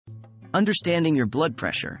Understanding your blood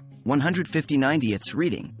pressure, 150/90ths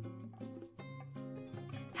reading.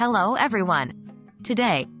 Hello everyone.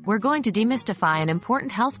 Today, we're going to demystify an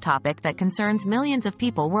important health topic that concerns millions of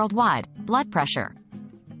people worldwide, blood pressure.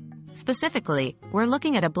 Specifically, we're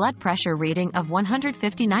looking at a blood pressure reading of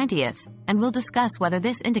 150/90ths, and we'll discuss whether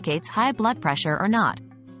this indicates high blood pressure or not.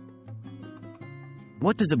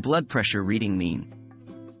 What does a blood pressure reading mean?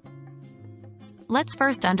 Let's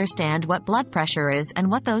first understand what blood pressure is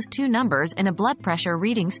and what those two numbers in a blood pressure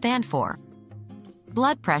reading stand for.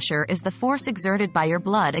 Blood pressure is the force exerted by your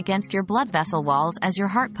blood against your blood vessel walls as your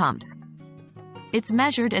heart pumps. It's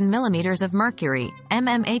measured in millimeters of mercury,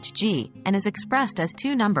 mmHg, and is expressed as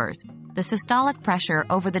two numbers, the systolic pressure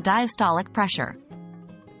over the diastolic pressure.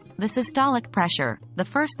 The systolic pressure, the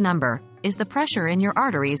first number, is the pressure in your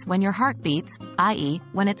arteries when your heart beats, i.e.,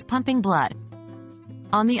 when it's pumping blood.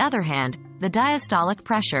 On the other hand, the diastolic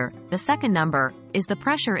pressure, the second number, is the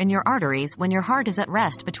pressure in your arteries when your heart is at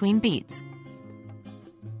rest between beats.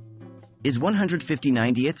 Is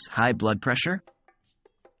 150/90ths high blood pressure?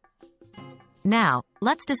 Now,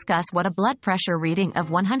 let's discuss what a blood pressure reading of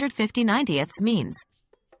 150/90ths means.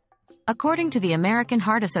 According to the American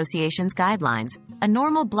Heart Association's guidelines, a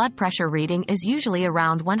normal blood pressure reading is usually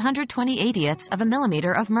around 120/80ths of a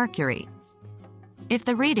millimeter of mercury. If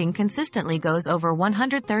the reading consistently goes over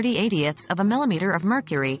 130/80ths of a millimeter of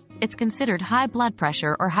mercury, it's considered high blood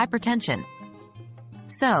pressure or hypertension.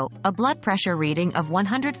 So, a blood pressure reading of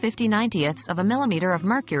 150/90ths of a millimeter of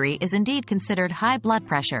mercury is indeed considered high blood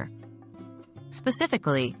pressure.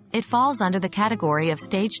 Specifically, it falls under the category of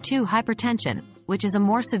stage 2 hypertension, which is a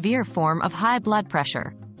more severe form of high blood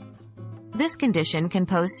pressure. This condition can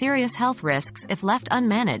pose serious health risks if left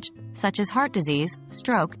unmanaged, such as heart disease,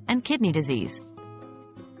 stroke, and kidney disease.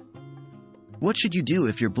 What should you do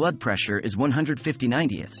if your blood pressure is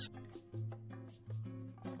 150/90ths?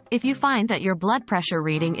 If you find that your blood pressure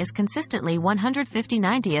reading is consistently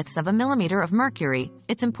 150/90ths of a millimeter of mercury,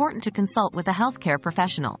 it's important to consult with a healthcare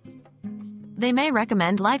professional. They may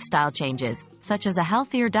recommend lifestyle changes, such as a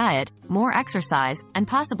healthier diet, more exercise, and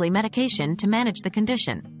possibly medication to manage the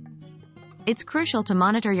condition. It's crucial to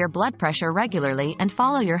monitor your blood pressure regularly and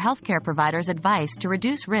follow your healthcare provider's advice to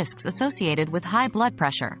reduce risks associated with high blood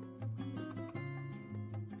pressure.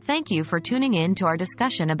 Thank you for tuning in to our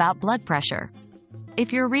discussion about blood pressure.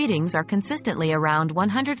 If your readings are consistently around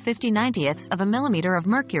 150/90ths of a millimeter of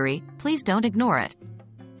mercury, please don't ignore it.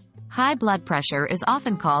 High blood pressure is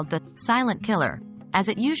often called the silent killer, as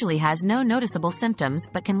it usually has no noticeable symptoms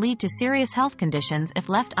but can lead to serious health conditions if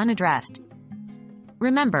left unaddressed.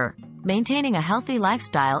 Remember, maintaining a healthy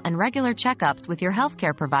lifestyle and regular checkups with your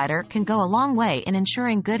healthcare provider can go a long way in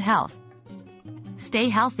ensuring good health. Stay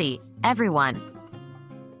healthy, everyone.